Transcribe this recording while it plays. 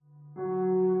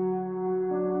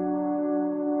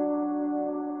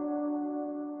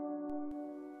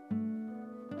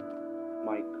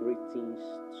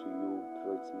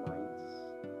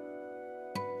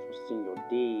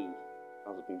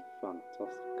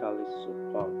magically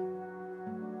superb.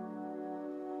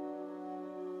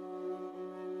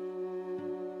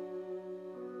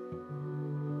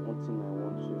 One thing I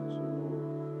want you to know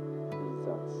is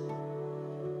that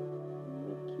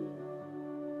making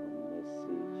your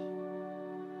message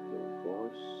your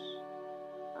voice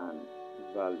and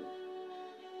value.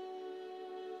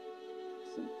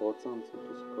 It's important to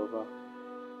discover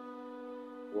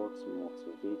what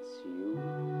motivates you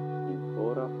in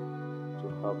order to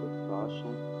have the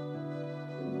passion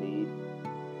you need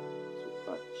to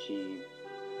achieve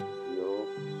your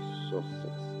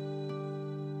success.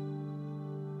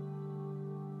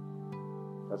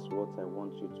 That's what I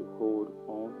want you to hold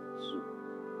on to.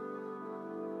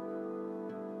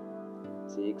 It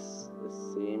takes the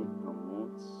same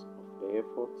amount of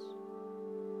effort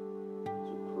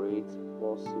to create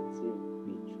positive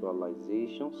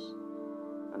visualizations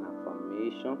and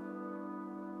affirmation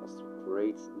as to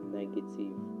create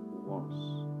negative ones.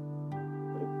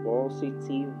 The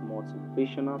positive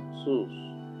motivational tools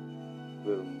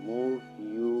will move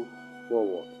you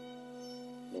forward.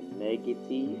 The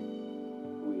negative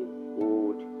will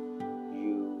hold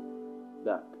you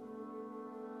back.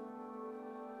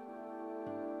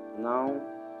 Now,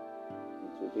 in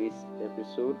today's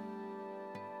episode,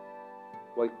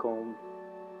 welcome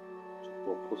to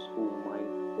Purposeful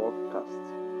Mind Podcast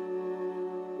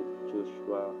with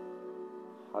Joshua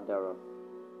Hadara.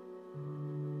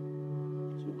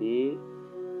 Today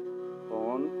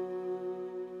on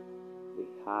the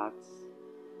art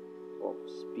of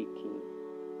speaking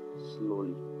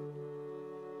slowly.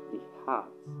 The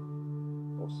art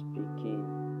of speaking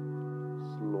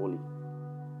slowly.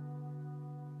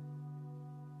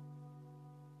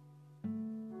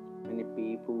 Many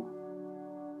people,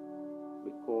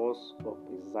 because of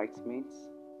excitement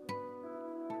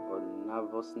or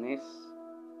nervousness,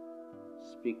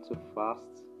 speak too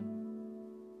fast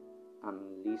and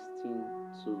listen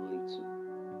too little.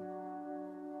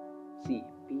 See,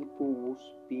 people who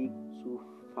speak too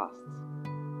fast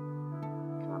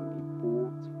can be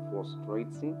both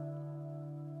frustrating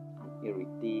and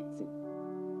irritating.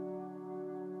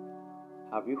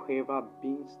 Have you ever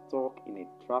been stuck in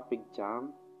a traffic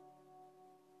jam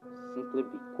simply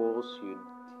because you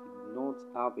did not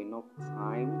have enough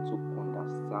time to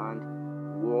understand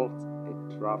what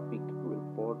a traffic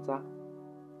reporter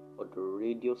or the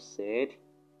radio said?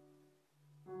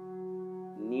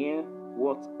 Near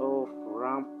what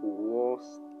off-ramp was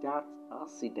that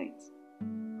accident?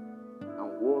 And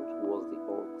what was the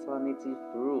alternative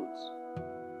route?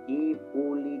 If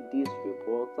only these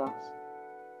reporters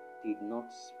did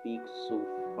not speak so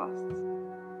fast.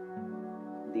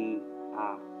 They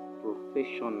are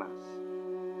professionals.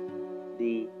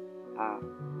 They are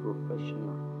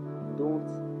professional. Don't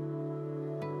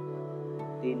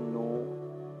they know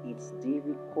it's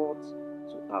difficult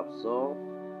to absorb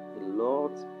a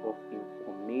lot of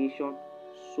information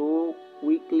so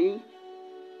quickly?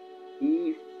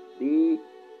 If they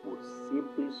would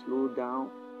simply slow down,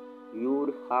 you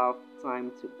would have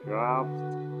time to grasp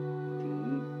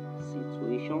the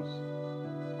situations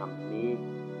and make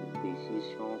the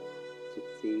decision to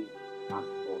take an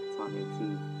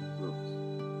alternative route.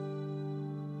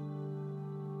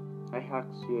 I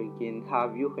ask you again,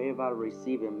 have you ever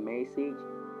received a message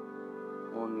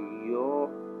on your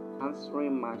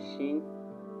answering machine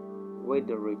where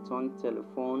the return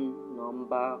telephone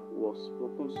number was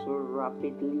spoken so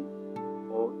rapidly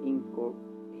or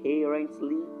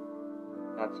incoherently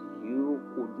that you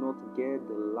could not get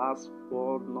the last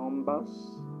four numbers?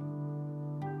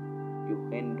 You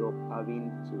end up having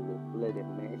to replay the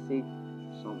message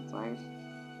sometimes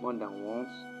more than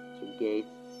once to get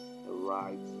the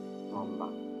right number.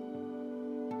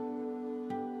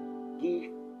 Give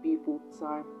people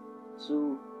time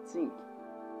to think.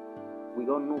 We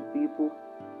all know people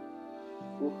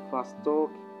who fast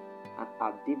talk and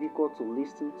are difficult to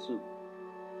listen to.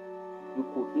 You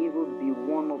could even be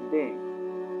one of them.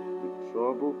 The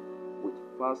trouble with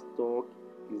fast talk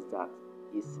is that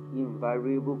it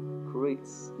invariably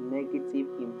creates negative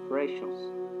impressions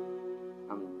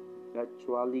and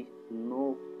virtually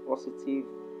no positive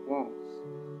ones.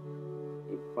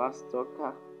 A fast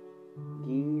talker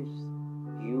gives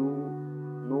you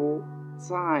no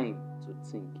time to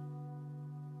think.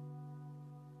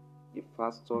 A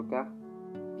fast talker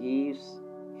gives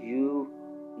you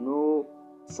no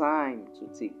time to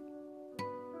think.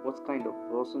 What kind of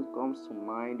person comes to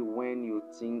mind when you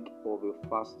think of a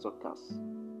fast talker?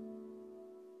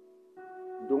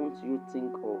 Don't you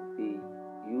think of a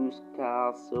used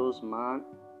car salesman,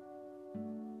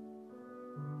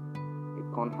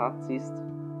 a con artist,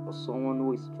 or someone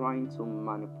who is trying to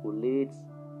manipulate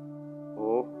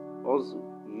or hustle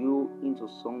you into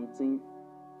something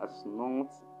that's not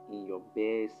in your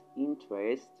best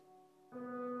interest.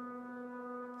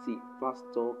 See, fast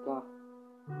talk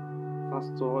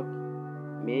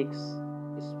makes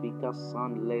a speaker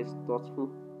sound less thoughtful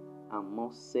and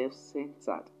more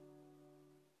self-centered,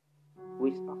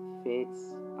 which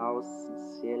affects how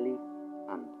sincerely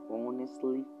and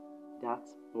honestly that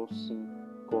person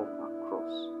come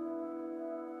across.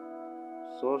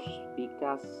 Such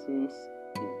speakers seems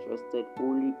interested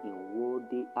only in what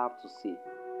they have to say.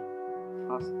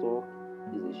 Fast talk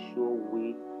is a sure way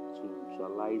to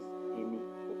neutralize any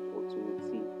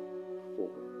opportunity for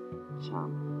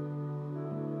charm.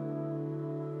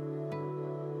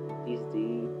 This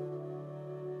day,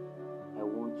 I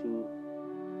want you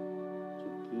to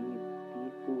give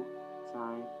people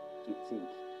time to think.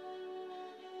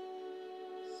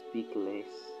 Speak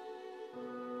less,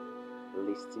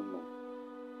 listen more.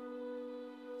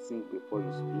 Think before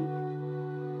you speak.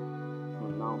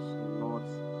 Pronounce not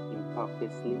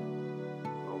imperfectly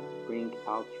or bring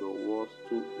out your words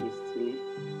too hastily,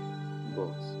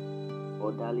 but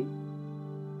orderly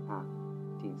and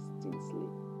distinctly.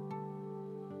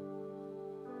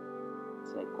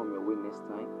 So I come your way next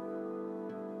time.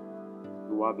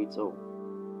 You have it all.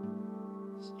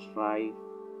 Strive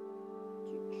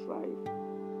to thrive.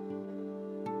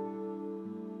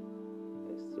 I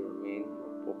still remain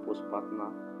your purpose partner,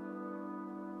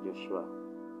 Joshua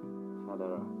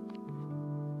Hadara.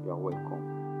 You are welcome.